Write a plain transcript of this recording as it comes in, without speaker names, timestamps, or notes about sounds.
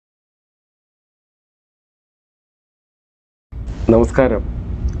നമസ്കാരം.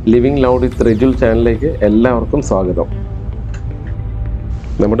 Living loud വിത്ത് റിജുൽ ചാനലിലേക്ക് എല്ലാവർക്കും സ്വാഗതം.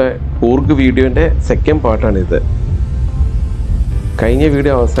 നമ്മുടെ കൂർഗ് വീഡിയോൻ്റെ സെക്കൻഡ് പാർട്ടാണിത്. കഴിഞ്ഞ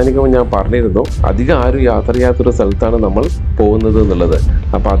വീഡിയോ അവസാനിക്കുമ്പോൾ ഞാൻ പറഞ്ഞിരുന്നു അധികം ആരും യാത്ര ചെയ്യാത്തൊരു സ്ഥലത്താണ് നമ്മൾ പോകുന്നത് എന്നുള്ളത്.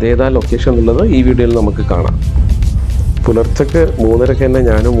 അപ്പോൾ അതേതാ ലൊക്കേഷൻ എന്നുള്ളത് ഈ വീഡിയോയിൽ നമുക്ക് കാണാം. പുലർച്ചക്ക് 3:30 തന്നെ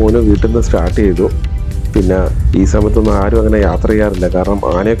ഞാനും മോനും വീട്ടിൽ നിന്ന് സ്റ്റാർട്ട് ചെയ്തു. പിന്നെ ഈ സമയത്തൊന്നും ആരും അങ്ങനെ യാത്ര ചെയ്യാറില്ല, കാരണം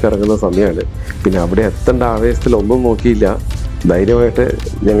ആനയൊക്കെ ഇറങ്ങുന്ന സമയമാണ്. പിന്നെ അവിടെ എത്തേണ്ട ആവേശത്തിൽ ഒന്നും നോക്കിയില്ല, ധൈര്യമായിട്ട്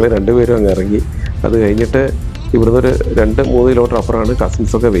ഞങ്ങൾ രണ്ടുപേരും അങ്ങ് ഇറങ്ങി. അത് കഴിഞ്ഞിട്ട് ഇവിടുന്ന് ഒരു 2-3 കിലോമീറ്റർ അപ്പുറമാണ്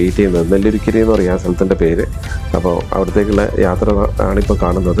കസിൻസൊക്കെ വെയിറ്റ് ചെയ്യുന്നത്. നെല്ലിരിക്കരി എന്ന് പറയും ആ സ്ഥലത്തിൻ്റെ പേര്. അപ്പോൾ അവിടത്തേക്കുള്ള യാത്ര ആണിപ്പോൾ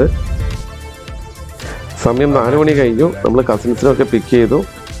കാണുന്നത്. സമയം 4 മണി കഴിഞ്ഞു. നമ്മൾ കസിൻസിനൊക്കെ പിക്ക് ചെയ്തു.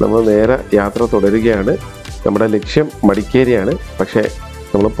 നമ്മൾ നേരെ യാത്ര തുടരുകയാണ്. നമ്മുടെ ലക്ഷ്യം മടിക്കേരിയാണ്. പക്ഷേ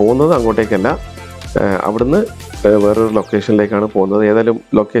നമ്മൾ പോകുന്നത് അങ്ങോട്ടേക്കല്ല, അവിടുന്ന് വേറൊരു ലൊക്കേഷനിലേക്കാണ് പോകുന്നത്. ഏതായാലും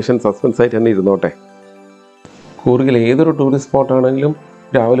ലൊക്കേഷൻ സസ്പെൻസ് ആയിട്ട് തന്നെ ഇരുന്നോട്ടെ. കൂർഗിൽ ഏതൊരു ടൂറിസ്റ്റ് സ്പോട്ടാണെങ്കിലും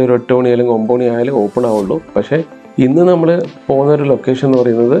രാവിലെ ഒരു 8 മണി അല്ലെങ്കിൽ 9 മണി ആയാലും ഓപ്പൺ ആവുള്ളൂ. പക്ഷേ ഇന്ന് നമ്മൾ പോകുന്ന ഒരു ലൊക്കേഷൻ എന്ന്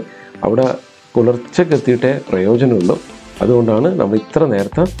പറയുന്നത് അവിടെ പുലർച്ചയ്ക്ക് എത്തിയിട്ടേ പ്രയോജനമുള്ളൂ. അതുകൊണ്ടാണ് നമ്മൾ ഇത്ര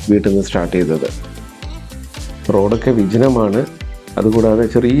നേരത്തെ വീട്ടിൽ നിന്ന് സ്റ്റാർട്ട് ചെയ്തത്. റോഡൊക്കെ വിജനമാണ്. അതുകൂടാതെ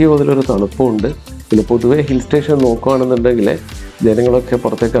ചെറിയ തോതിലൊരു തണുപ്പുണ്ട്. പിന്നെ പൊതുവേ ഹിൽ സ്റ്റേഷൻ നോക്കുകയാണെന്നുണ്ടെങ്കിൽ ജനങ്ങളൊക്കെ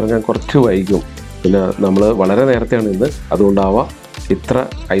പുറത്തേക്ക് ഇറങ്ങാൻ കുറച്ച് വൈകും. പിന്നെ നമ്മൾ വളരെ നേരത്തെയാണ് ഇന്ന്, അതുകൊണ്ടാവാം ഇത്ര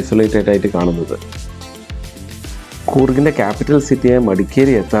ഐസൊലേറ്റഡ് ആയിട്ട് കാണുന്നത്. കൂർഗിൻ്റെ ക്യാപിറ്റൽ സിറ്റിയായ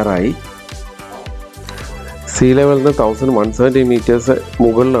മടിക്കേരി എത്താറായി. സീ ലെവലിൽ നിന്ന് 1170 മീറ്റേഴ്സ്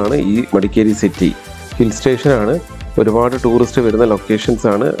മുകളിലാണ് ഈ മടിക്കേരി സിറ്റി. ഹിൽ സ്റ്റേഷനാണ്, ഒരുപാട് ടൂറിസ്റ്റ് വരുന്ന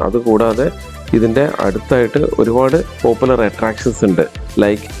ലൊക്കേഷൻസാണ്. അതുകൂടാതെ ഇതിൻ്റെ അടുത്തായിട്ട് ഒരുപാട് പോപ്പുലർ അട്രാക്ഷൻസ് ഉണ്ട്.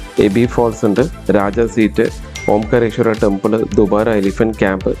 ലൈക്ക് എബി ഫോൾസ് ഉണ്ട്, Raja seat, Omkareshwara temple, Dubare elephant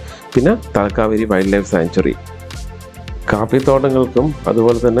camp, പിന്നെ തലക്കാവേരി വൈൽഡ് ലൈഫ് സാങ്ച്വറി. കാപ്പിത്തോട്ടങ്ങൾക്കും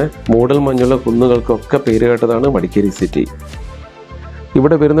അതുപോലെ തന്നെ മൂടൽ മഞ്ഞുള്ള കുന്നുകൾക്കൊക്കെ പേര് കേട്ടതാണ് മടിക്കേരി സിറ്റി.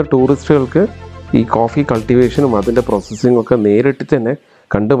 ഇവിടെ വരുന്ന ടൂറിസ്റ്റുകൾക്ക് ഈ കോഫി കൾട്ടിവേഷനും അതിൻ്റെ പ്രോസസ്സിങ്ങും ഒക്കെ നേരിട്ട് തന്നെ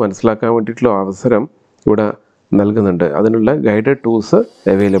കണ്ട് മനസ്സിലാക്കാൻ വേണ്ടിയിട്ടുള്ള അവസരം ഇവിടെ നൽകുന്നുണ്ട്. അതിനുള്ള ഗൈഡഡ് ടൂർസ്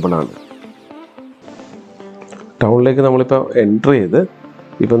അവൈലബിൾ ആണ്. ടൗണിലേക്ക് നമ്മളിപ്പോൾ എൻട്രി ചെയ്ത്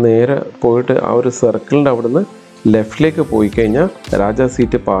ഇപ്പം നേരെ പോയിട്ട് ആ ഒരു സർക്കിളിൻ്റെ അവിടുന്ന് ലെഫ്റ്റിലേക്ക് പോയി കഴിഞ്ഞാൽ രാജാ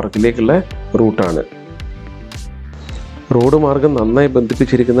സീറ്റ് പാർക്കിലേക്കുള്ള റൂട്ടാണ്. റോഡ് മാർഗം നന്നായി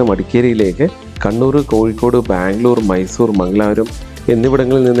ബന്ധിപ്പിച്ചിരിക്കുന്ന മടിക്കേരിയിലേക്ക് കണ്ണൂർ, കോഴിക്കോട്, ബാംഗ്ലൂർ, മൈസൂർ, മംഗലാപുരം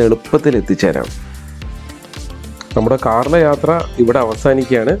എന്നിവിടങ്ങളിൽ നിന്ന് എളുപ്പത്തിൽ എത്തിച്ചേരാം. നമ്മുടെ കാറിലെ യാത്ര ഇവിടെ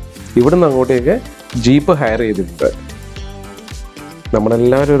അവസാനിക്കുകയാണ്. ഇവിടെ നിന്ന് അങ്ങോട്ടേക്ക് ജീപ്പ് ഹയർ ചെയ്തിട്ടുണ്ട്.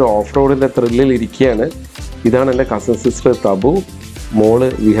 നമ്മളെല്ലാവരും ഒരു ഓഫ് റോഡിൻ്റെ ത്രില്ലിൽ ഇരിക്കുകയാണ്. ഇതാണ് എൻ്റെ കസിൻ സിസ്റ്റർ തബു, മോള്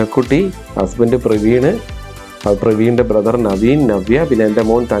വിഹക്കുട്ടി, ഹസ്ബൻഡ് പ്രവീണ്, പ്രവീണിൻ്റെ ബ്രദർ നവീൻ, നവ്യ, പിന്നെ എൻ്റെ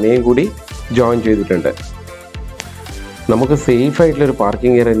മോൻ തനയും കൂടി ജോയിൻ ചെയ്തിട്ടുണ്ട്. നമുക്ക് സേഫ് ആയിട്ടുള്ളൊരു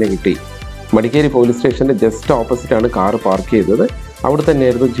പാർക്കിംഗ് ഏരിയ തന്നെ കിട്ടി. മടിക്കേരി പോലീസ് സ്റ്റേഷൻ്റെ ജസ്റ്റ് ഓപ്പോസിറ്റാണ് കാറ് പാർക്ക് ചെയ്തത്. അവിടെ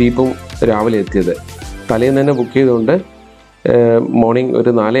തന്നെയായിരുന്നു ജീപ്പും രാവിലെ എത്തിയത്. തലേന്ന് തന്നെ ബുക്ക് ചെയ്തുകൊണ്ട് മോർണിംഗ്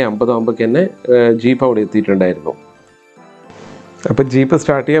ഒരു 4:50 ആകുമ്പോഴേക്ക് തന്നെ ജീപ്പ് അവിടെ എത്തിയിട്ടുണ്ടായിരുന്നു. അപ്പോൾ ജീപ്പ്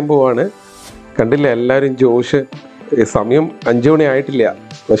സ്റ്റാർട്ട് ചെയ്യാൻ പോവാണ്. കണ്ടില്ല എല്ലാവരും ജോഷ്. സമയം 5 മണി ആയിട്ടില്ല,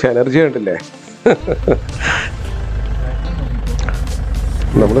 പക്ഷെ എനർജി കണ്ടില്ലേ.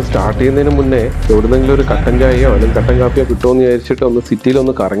 നമ്മൾ സ്റ്റാർട്ട് ചെയ്യുന്നതിന് മുന്നേ എവിടുന്നെങ്കിലും ഒരു കട്ടൻ ചായയോ അല്ലെങ്കിൽ കട്ടൻ കാപ്പിയോ കിട്ടുമെന്ന് വിചാരിച്ചിട്ട് ഒന്ന്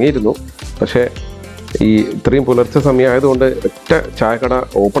സിറ്റിയിലൊന്ന് കറങ്ങിയിരുന്നു. പക്ഷേ ഈ ഇത്രയും പുലർച്ചെ സമയമായതുകൊണ്ട് ഒറ്റ ചായക്കട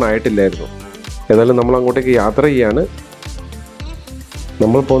ഓപ്പൺ ആയിട്ടില്ലായിരുന്നു. ഏതായാലും നമ്മൾ അങ്ങോട്ടേക്ക് യാത്ര ചെയ്യാണ്.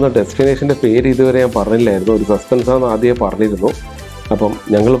 നമ്മൾ പോകുന്ന ഡെസ്റ്റിനേഷൻ്റെ പേര് ഇതുവരെ ഞാൻ പറഞ്ഞില്ലായിരുന്നു, ഒരു സസ്പെൻസാണെന്ന് ആദ്യമേ പറഞ്ഞിരുന്നു. അപ്പം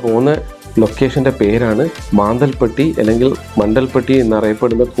ഞങ്ങൾ പോകുന്ന ലൊക്കേഷൻ്റെ പേരാണ് മാന്തൽപ്പട്ടി അല്ലെങ്കിൽ മണ്ടൽപ്പട്ടി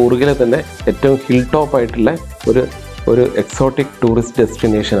എന്നറിയപ്പെടുന്ന കൂർഗിലെ തന്നെ ഏറ്റവും ഹിൽ ടോപ്പ് ആയിട്ടുള്ള ഒരു എക്സോട്ടിക് ടൂറിസ്റ്റ്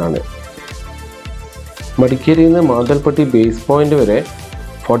ഡെസ്റ്റിനേഷനാണ്. മടിക്കേരിയിൽ നിന്ന് മാന്തൽപ്പട്ടി ബേസ് പോയിന്റ് വരെ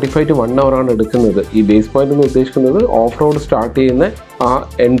 45 to 1 hour ആണ് എടുക്കുന്നത്. ഈ ബേസ് പോയിന്റ് എന്ന് ഉദ്ദേശിക്കുന്നത് ഓഫ് റോഡ് സ്റ്റാർട്ട് ചെയ്യുന്ന ആ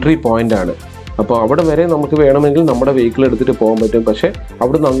എൻട്രി പോയിന്റ് ആണ്. അപ്പോൾ അവിടെ വരെ നമുക്ക് വേണമെങ്കിൽ നമ്മുടെ വെഹിക്കിൾ എടുത്തിട്ട് പോകാൻ പറ്റും. പക്ഷേ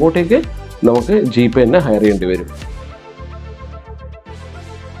അവിടുന്ന് അങ്ങോട്ടേക്ക് നമുക്ക് ജീപ്പ് തന്നെ ഹയർ ചെയ്യേണ്ടി വരും.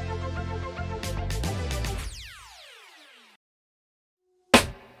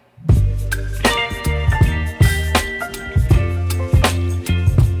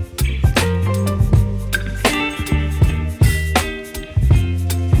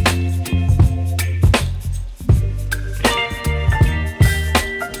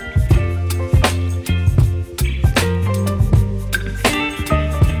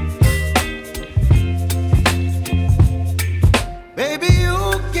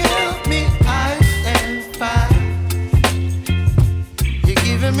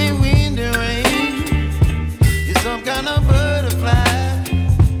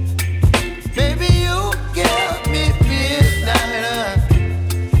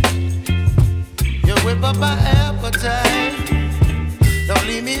 Whip up my appetite.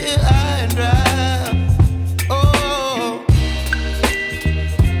 me high and dry. Oh,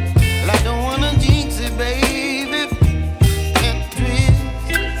 well, I don't wanna jinx it, baby, and twist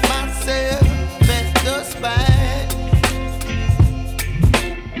myself at the spine.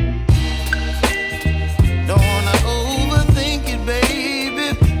 Don't wanna overthink it, baby.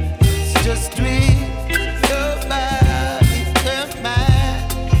 It's just twist your body and mine.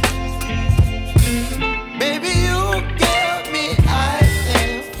 Baby, you give me ice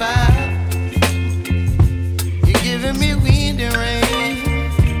and fire. You're giving me wind and rain.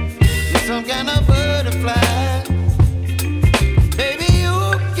 You're some kind of butterfly. Baby, you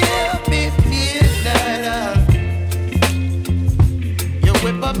give me midnight. You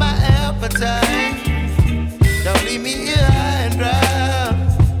whip up my appetite. Don't leave me here high and dry.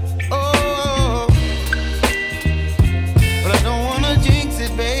 Oh, but I don't wanna jinx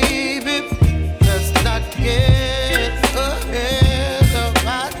it, baby. Let's not get ahead of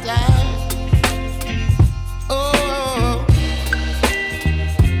my time. Oh,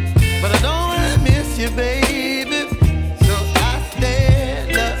 but I don't wanna miss you, baby. So I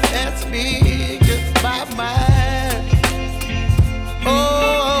stand up and speak just my mind. Oh.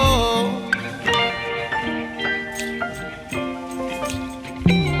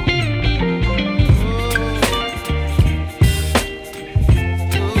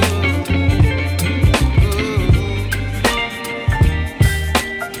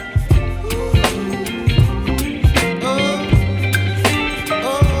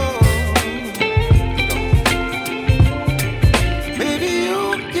 Baby, you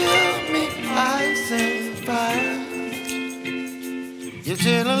give me ice and fire. You're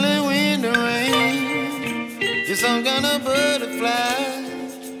chilling wind and rain. You're some kind of butterfly.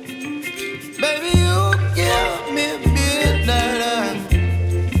 Baby, you give me midnight.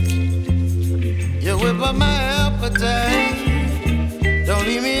 You whip up my appetite. Don't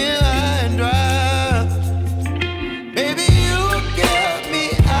leave me here high and dry. Baby, you give me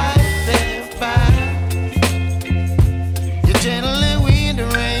ice and fire. You're channeling wind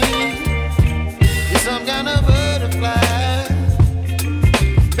and rain. You're some kind of butterfly.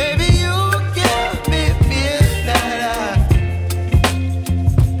 Baby, you give me midnight.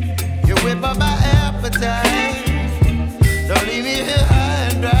 You whip up my appetite. Don't leave me here high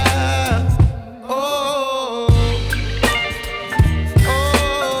and dry. Oh.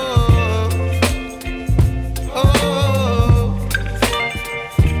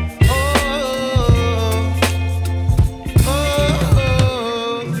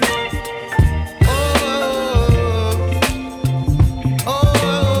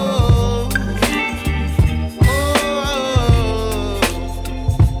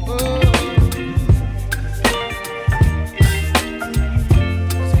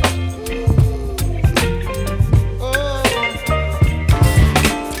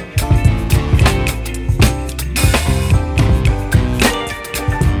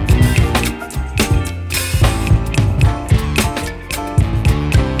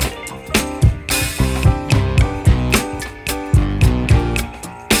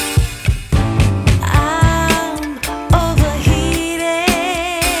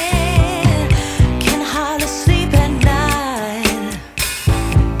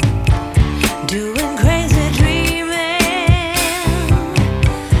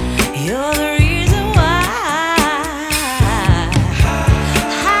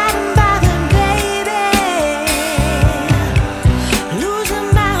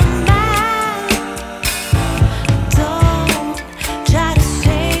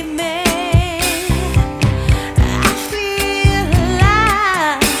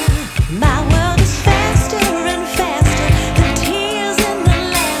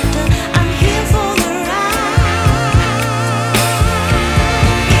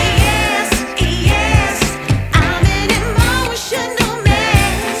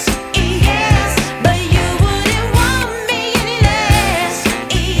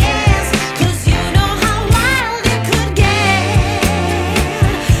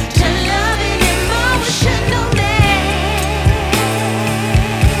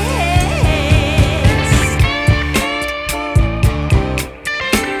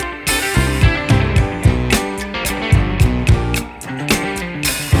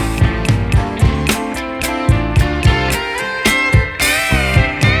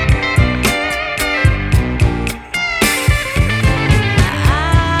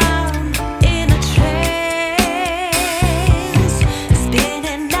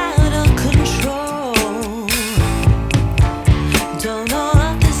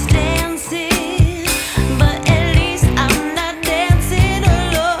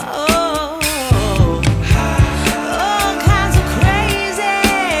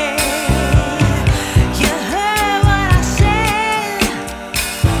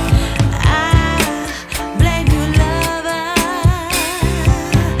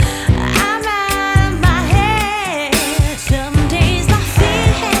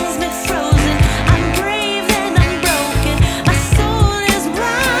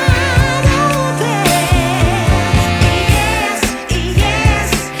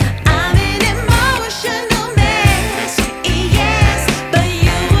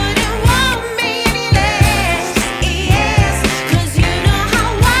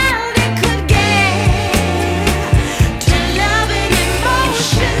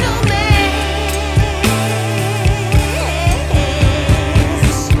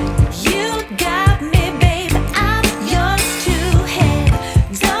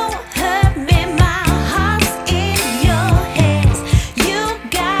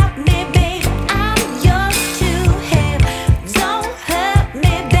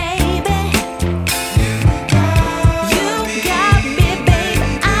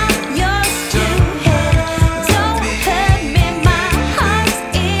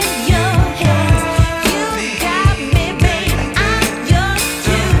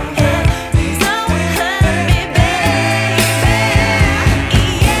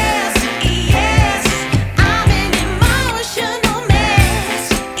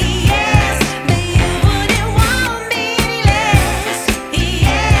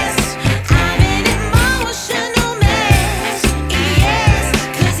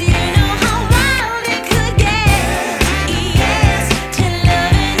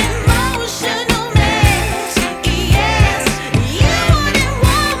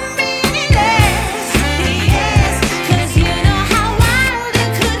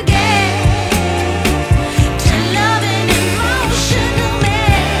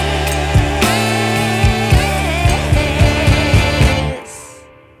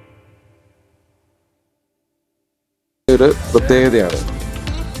 ഒരു പ്രത്യേകതയാണ്.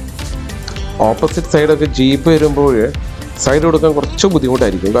 Opposite സൈഡൊക്കെ jeep വരുമ്പോൾ side കൊടുക്കാൻ കുറച്ച്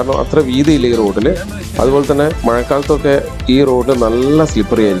ബുദ്ധിമുട്ടായിരിക്കും, കാരണം അത്ര വീതിയില്ല ഈ റോഡിൽ. അതുപോലെ തന്നെ മഴക്കാലത്തൊക്കെ ഈ റോഡ് നല്ല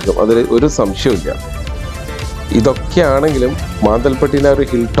സ്ലിപ്പറി ആയിരിക്കും, അതിൽ ഒരു സംശയമില്ല. ഇതൊക്കെയാണെങ്കിലും മാന്തൽപ്പട്ടിയിലെ ഒരു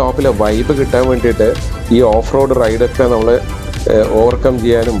ഹിൽ ടോപ്പിലെ വൈബ് കിട്ടാൻ വേണ്ടിയിട്ട് ഈ ഓഫ് റോഡ് റൈഡൊക്കെ നമ്മൾ ഓവർകം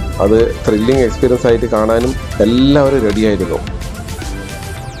ചെയ്യാനും അത് ത്രില്ലിങ് എക്സ്പീരിയൻസ് ആയിട്ട് കാണാനും എല്ലാവരും റെഡിയായിരുന്നു.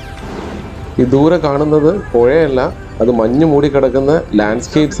 ഈ ദൂരെ കാണുന്നത് പുഴയല്ല, അത് മഞ്ഞ് മൂടി കിടക്കുന്ന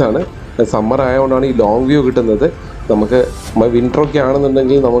ലാൻഡ്സ്കേപ്സ് ആണ്. സമ്മർ ആയതുകൊണ്ടാണ് ഈ ലോങ് വ്യൂ കിട്ടുന്നത്. നമുക്ക് വിൻ്ററൊക്കെ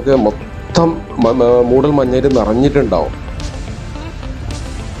ആണെന്നുണ്ടെങ്കിൽ നമുക്ക് മൊത്തം മൂടൽ മഞ്ഞിൽ നിറഞ്ഞിട്ടുണ്ടാവും.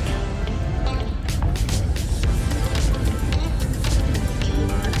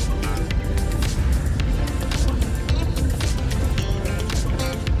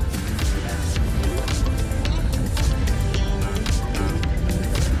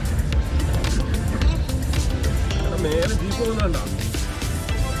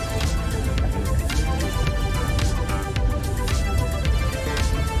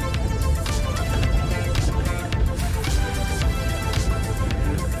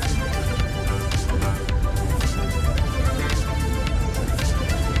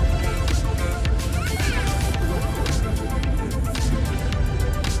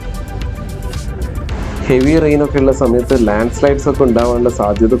 ഹെവി റെയിനൊക്കെ ഉള്ള സമയത്ത് ലാൻഡ് സ്ലൈഡ്സ് ഒക്കെ ഉണ്ടാവാനുള്ള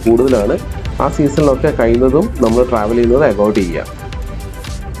സാധ്യത കൂടുതലാണ്. ആ സീസണിലൊക്കെ കഴിയുന്നതും നമ്മൾ ട്രാവൽ ചെയ്യുന്നത് അവോയ്ഡ് ചെയ്യുക.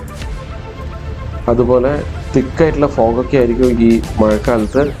 അതുപോലെ തിക്കായിട്ടുള്ള ഫോഗൊക്കെ ആയിരിക്കും ഈ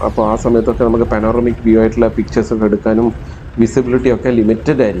മഴക്കാലത്ത്. അപ്പോൾ ആ സമയത്തൊക്കെ നമുക്ക് പനോറമിക് വ്യൂ ആയിട്ടുള്ള പിക്ചേഴ്സൊക്കെ എടുക്കാനും വിസിബിലിറ്റി ഒക്കെ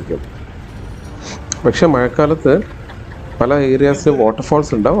ലിമിറ്റഡ് ആയിരിക്കും. പക്ഷേ മഴക്കാലത്ത് പല ഏരിയാസിലും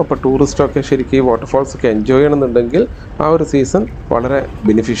വാട്ടർഫാൾസ് ഉണ്ടാവും. അപ്പോൾ ടൂറിസ്റ്റൊക്കെ ശരിക്കും ഈ വാട്ടർഫാൾസ് ഒക്കെ എൻജോയ് ചെയ്യണമെന്നുണ്ടെങ്കിൽ ആ ഒരു സീസൺ വളരെ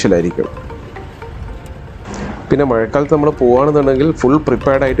ബെനിഫിഷ്യൽ ആയിരിക്കും. പിന്നെ മഴക്കാലത്ത് നമ്മൾ പോകുകയാണെന്നുണ്ടെങ്കിൽ ഫുൾ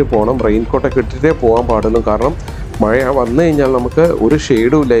പ്രിപ്പയർഡ് ആയിട്ട് പോകണം. റെയിൻ കോട്ടൊക്കെ ഇട്ടിട്ടേ പോകാൻ പാടുള്ളൂ. കാരണം മഴ വന്നു കഴിഞ്ഞാൽ നമുക്ക് ഒരു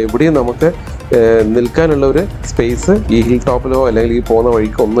ഷെയ്ഡും ഇല്ല, എവിടെയും നമുക്ക് നിൽക്കാനുള്ള ഒരു സ്പേസ് ഈ ഹിൽ ടോപ്പിലോ അല്ലെങ്കിൽ ഈ പോകുന്ന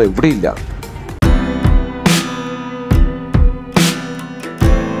വഴിക്കോ ഒന്നും എവിടെയില്ല.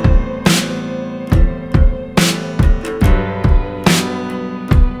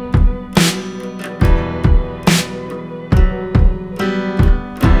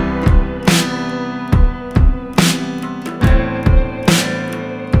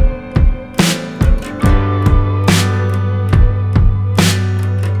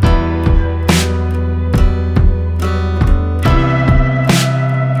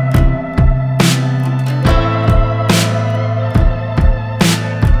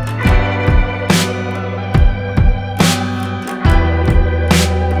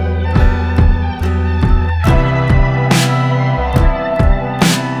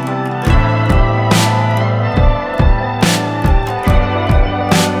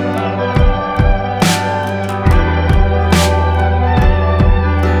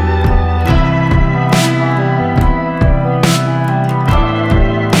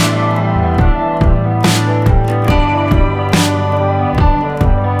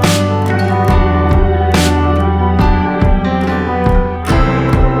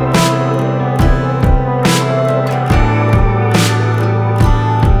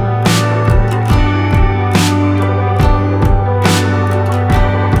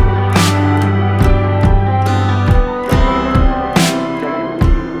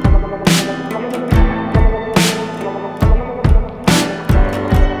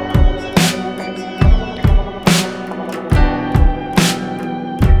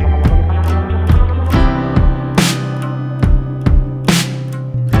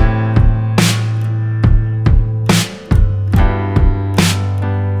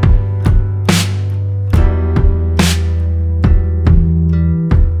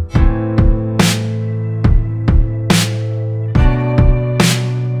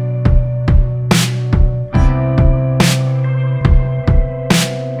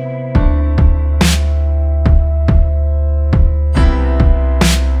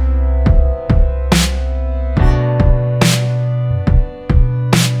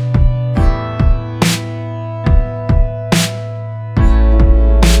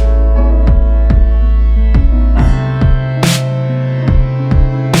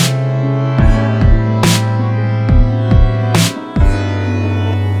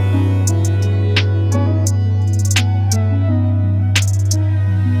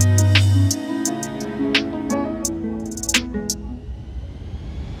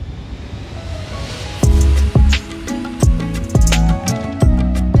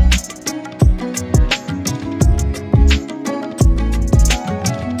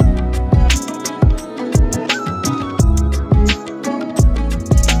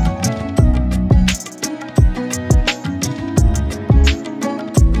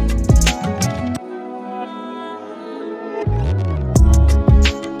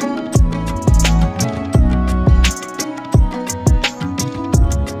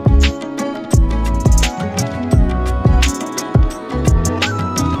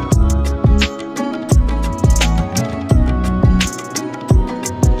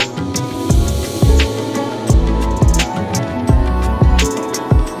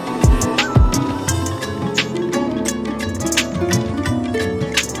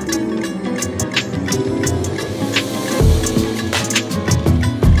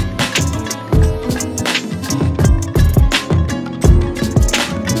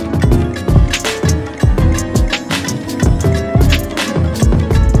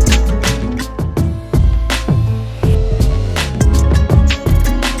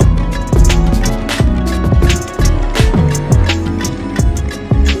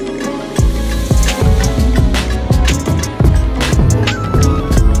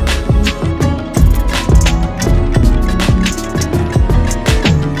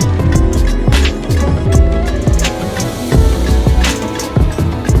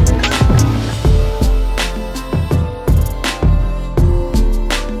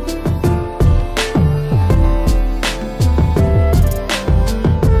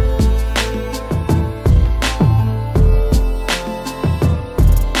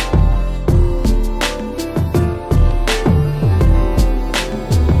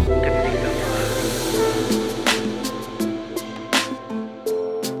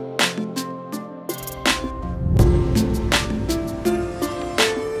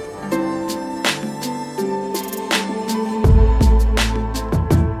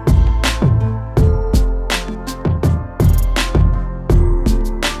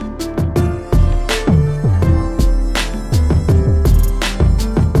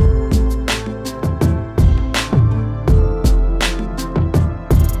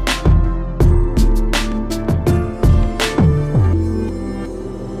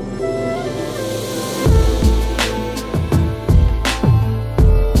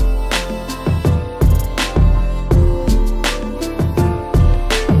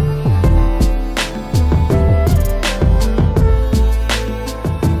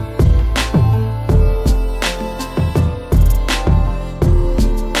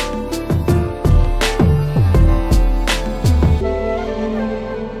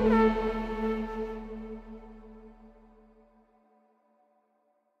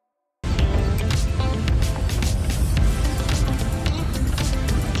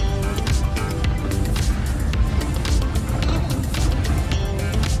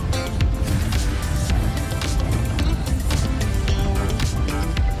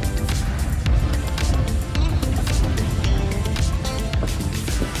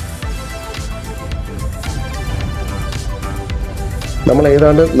 നമ്മൾ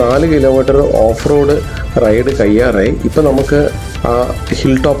ഏതാണ്ട് 4 കിലോമീറ്റർ ഓഫ് റോഡ് റൈഡ് കഴിയാറായി. ഇപ്പം നമുക്ക് ആ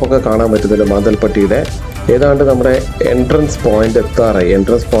ഹിൽ ടോപ്പൊക്കെ കാണാൻ പറ്റുന്നില്ല മാന്തൽപ്പട്ടിയുടെ. ഏതാണ്ട് നമ്മുടെ എൻട്രൻസ് പോയിന്റ് എത്താറായി.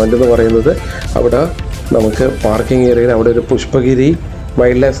 എൻട്രൻസ് പോയിന്റ് എന്ന് പറയുന്നത് അവിടെ നമുക്ക് പാർക്കിംഗ് ഏരിയയിൽ അവിടെ ഒരു പുഷ്പഗിരി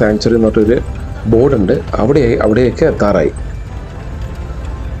വൈൽഡ് ലൈഫ് സാങ്ച്വറി എന്ന് പറഞ്ഞൊരു ബോർഡുണ്ട്. അവിടെയൊക്കെ എത്താറായി.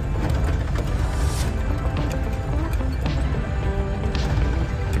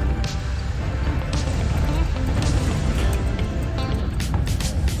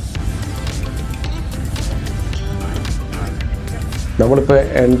 നമ്മളിപ്പോൾ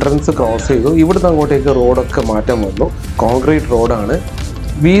എൻട്രൻസ് ക്രോസ് ചെയ്തു. ഇവിടുന്ന് അങ്ങോട്ടേക്ക് റോഡൊക്കെ മാറ്റം വന്നു. കോൺക്രീറ്റ് റോഡാണ്.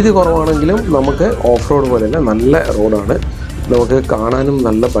 വീതി കുറവാണെങ്കിലും നമുക്ക് ഓഫ് റോഡ് പോലെയല്ല, നല്ല റോഡാണ്. നമുക്ക് കാണാനും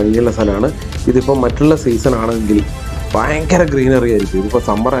നല്ല ഭംഗിയുള്ള സ്ഥലമാണ്. ഇതിപ്പോൾ മറ്റുള്ള സീസൺ ആണെങ്കിൽ ഭയങ്കര ഗ്രീനറി ആയിരിക്കും. ഇതിപ്പോൾ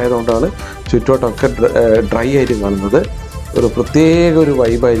സമ്മർ ആയതുകൊണ്ടാണ് ചുറ്റോട്ടൊക്കെ ഡ്രൈ ആയിട്ട് കാണുന്നത്. ഒരു പ്രത്യേക ഒരു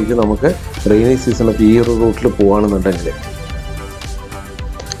വൈബായിരിക്കും നമുക്ക് റെയിനി സീസണൊക്കെ ഈ ഒരു റൂട്ടിൽ പോകുകയാണെന്നുണ്ടെങ്കിൽ.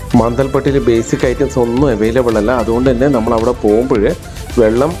 മാന്തൽപ്പട്ടിയിൽ ബേസിക് ഐറ്റംസ് ഒന്നും അവൈലബിൾ അല്ല. അതുകൊണ്ട് തന്നെ നമ്മൾ അവിടെ പോകുമ്പോൾ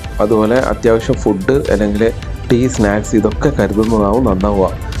വെള്ളം, അതുപോലെ അത്യാവശ്യം ഫുഡ് അല്ലെങ്കിൽ ടീ, സ്നാക്സ് ഇതൊക്കെ കരുതുന്നതാവും നന്നാവുക.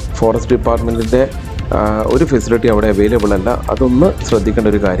 ഫോറസ്റ്റ് ഡിപ്പാർട്ട്മെൻറ്റിൻ്റെ ഒരു ഫെസിലിറ്റി അവിടെ അവൈലബിൾ അല്ല. അതൊന്ന് ശ്രദ്ധിക്കേണ്ട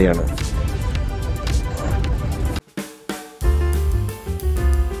ഒരു കാര്യമാണ്.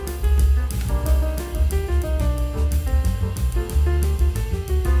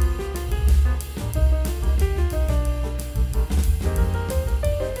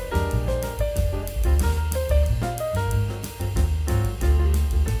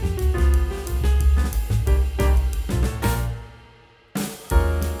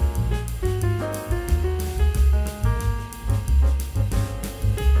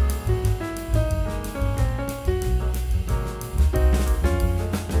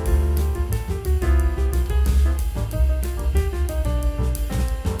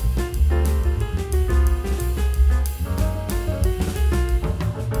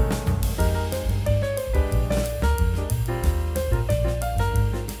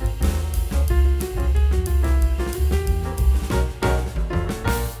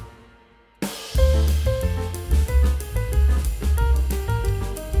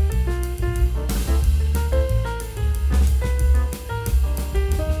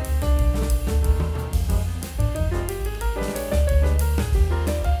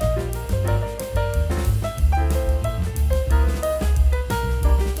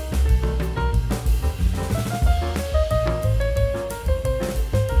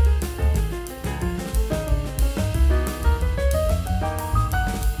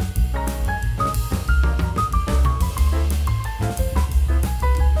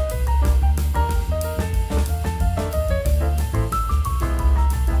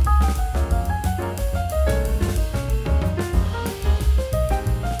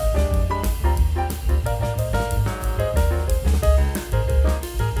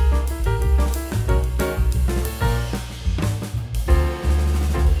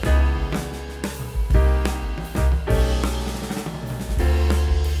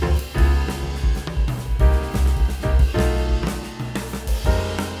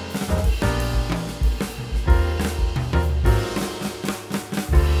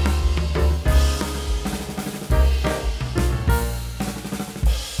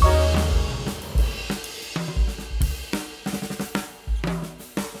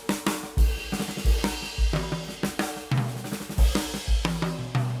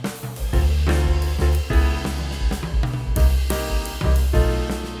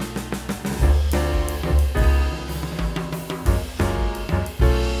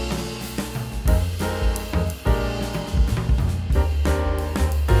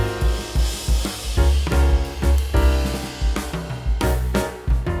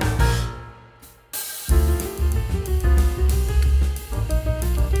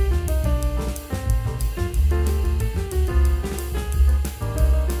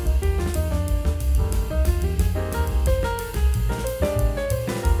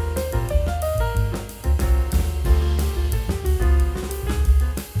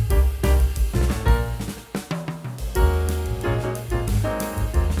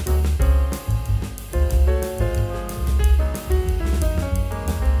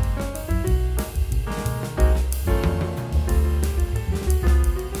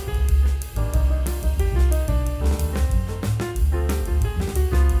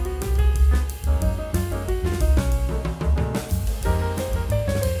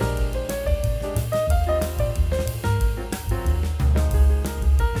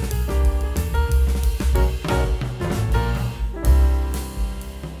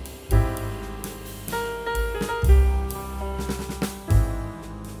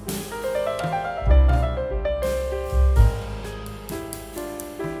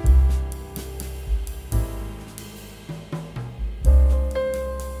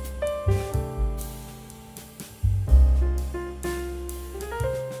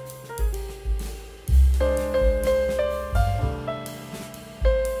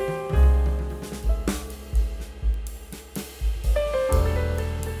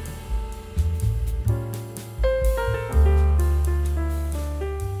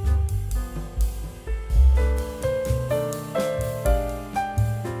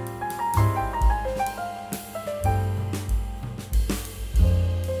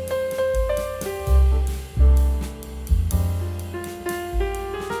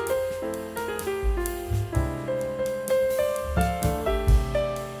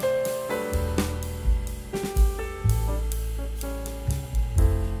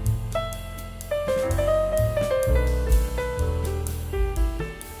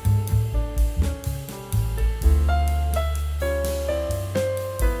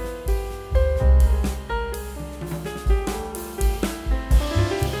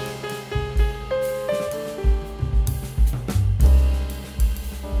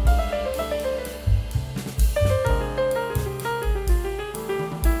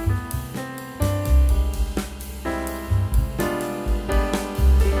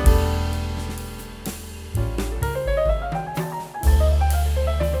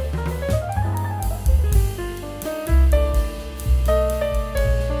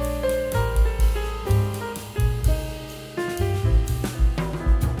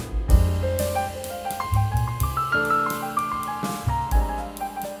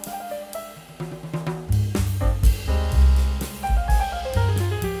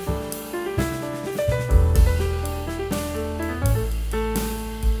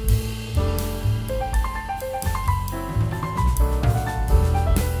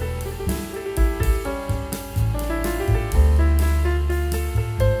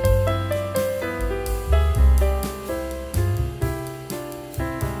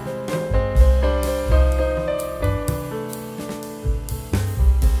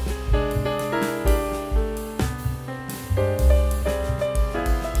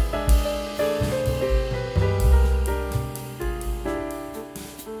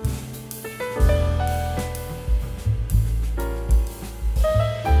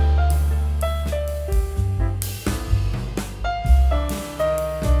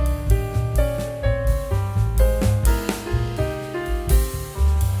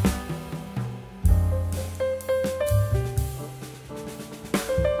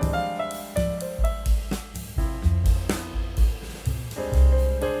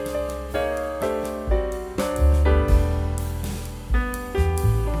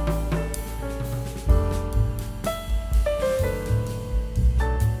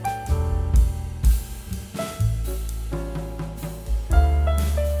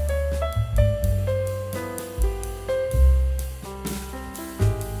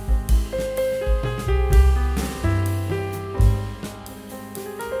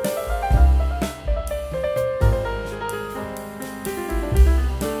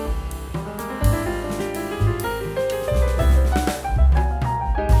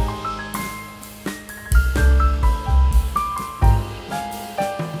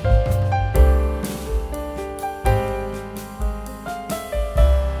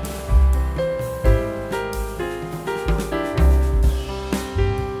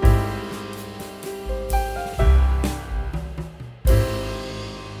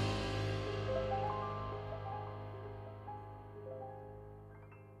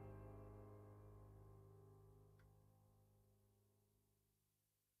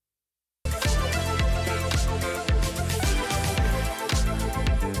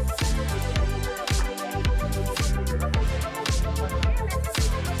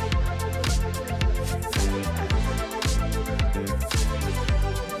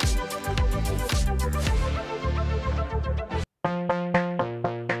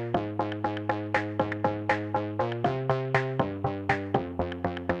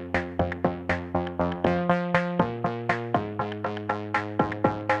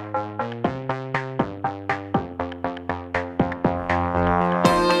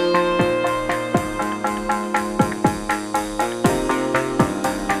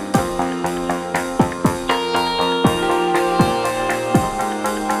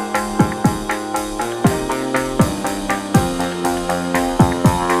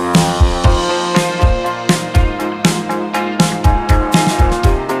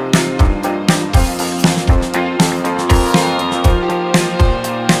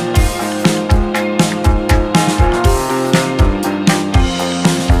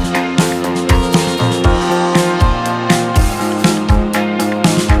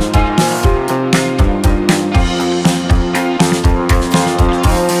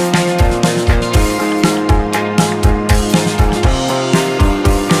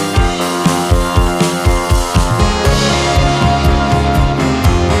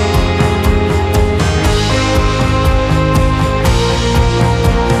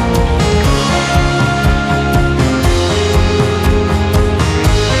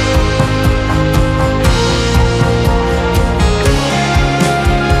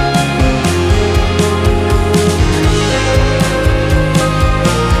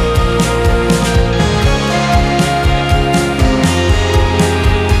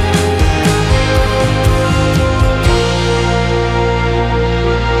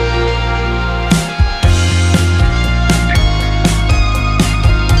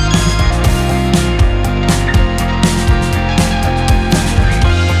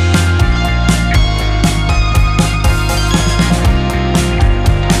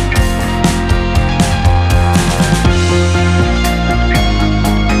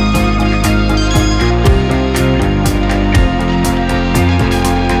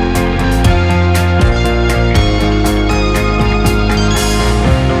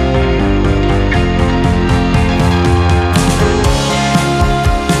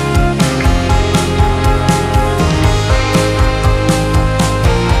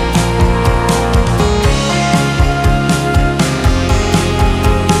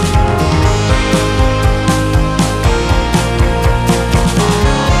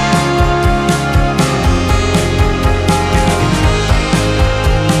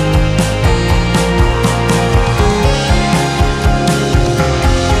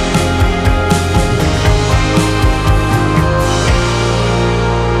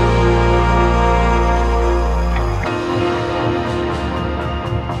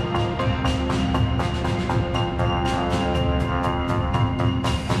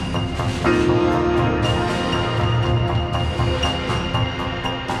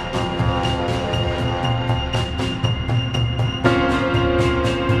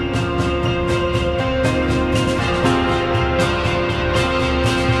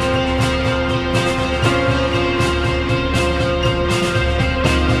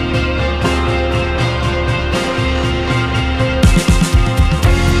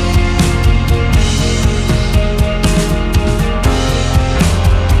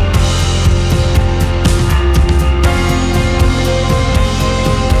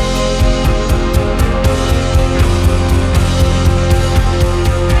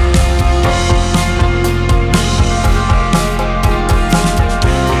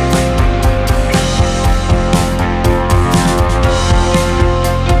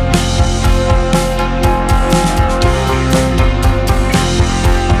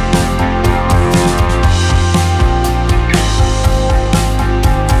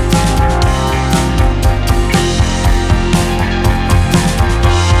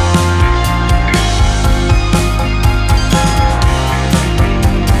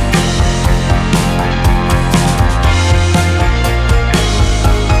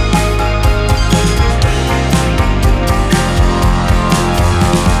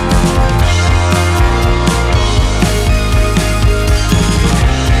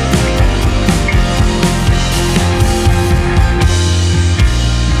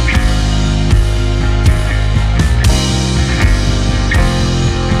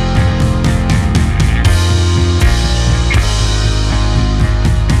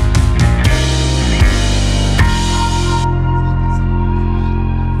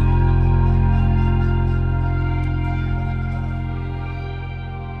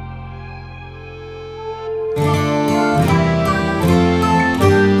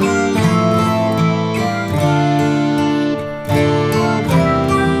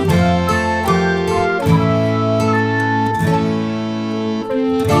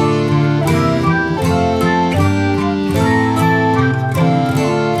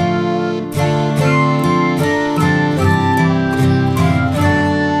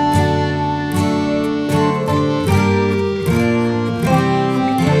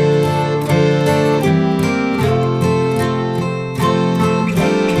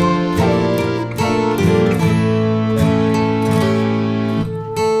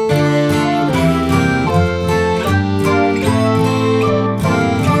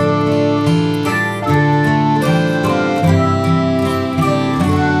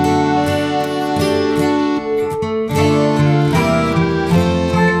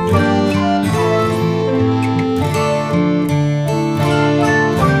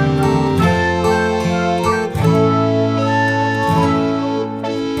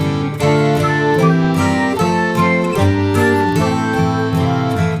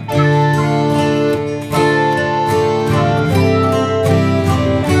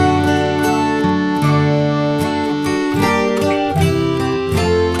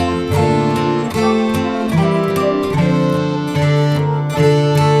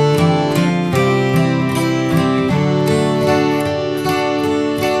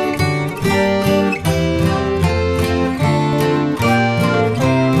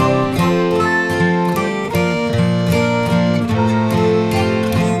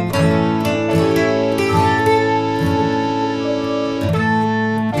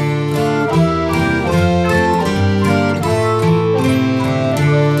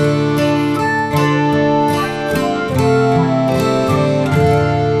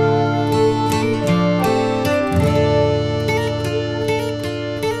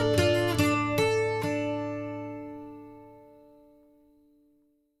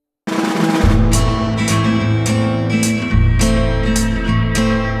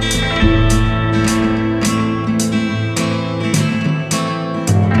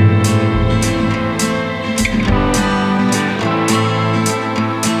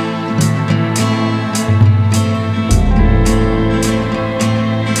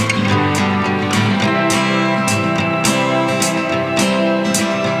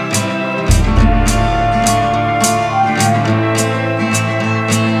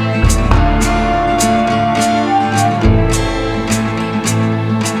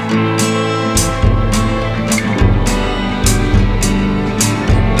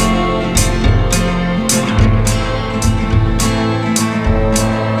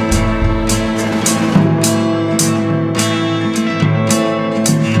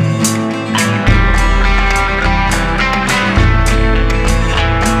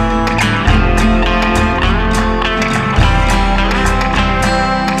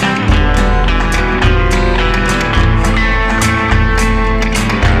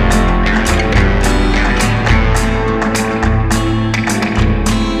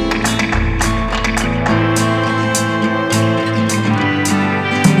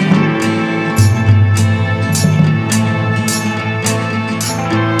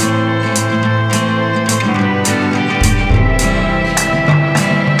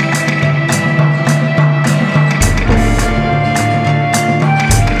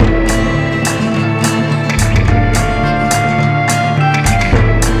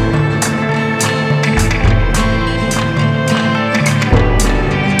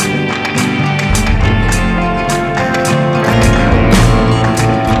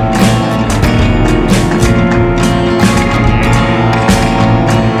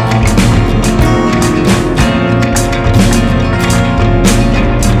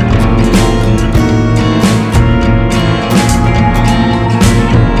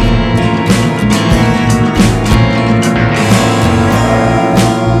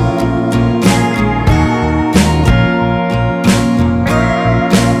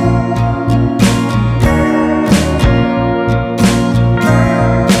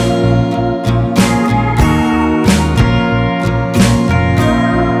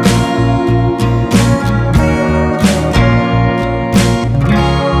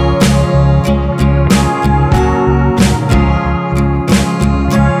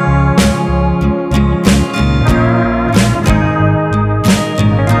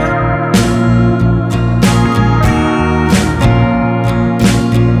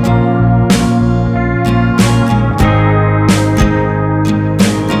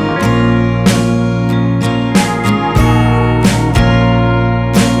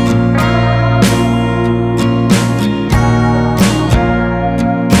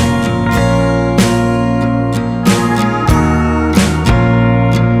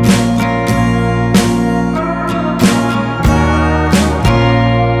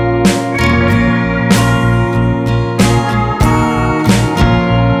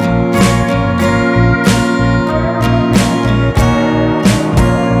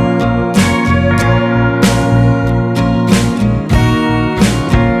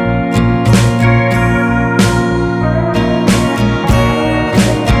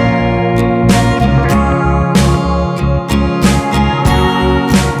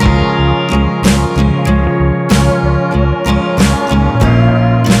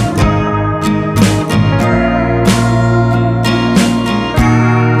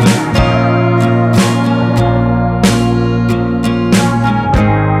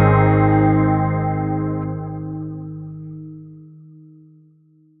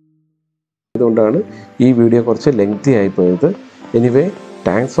 ആയതുകൊണ്ടാണ് ഈ വീഡിയോ കുറച്ച് lengthy ആയിപ്പോയത്. Anyway,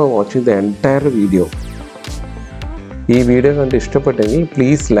 thanks for watching the entire video. ഈ വീഡിയോ കണ്ട് ഇഷ്ടപ്പെട്ടെങ്കിൽ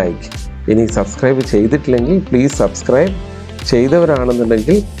പ്ലീസ് ലൈക്ക്. ഇനി സബ്സ്ക്രൈബ് ചെയ്തിട്ടില്ലെങ്കിൽ please subscribe.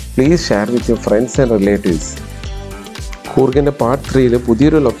 ചെയ്തവരാണെന്നുണ്ടെങ്കിൽ please share with your friends and relatives. കൂർഗിൻ്റെ part 3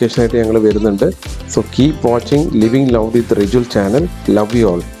 പുതിയൊരു ലൊക്കേഷനായിട്ട് ഞങ്ങൾ വരുന്നുണ്ട്. So keep watching living love with Rijul channel. Love you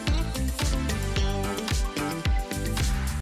all.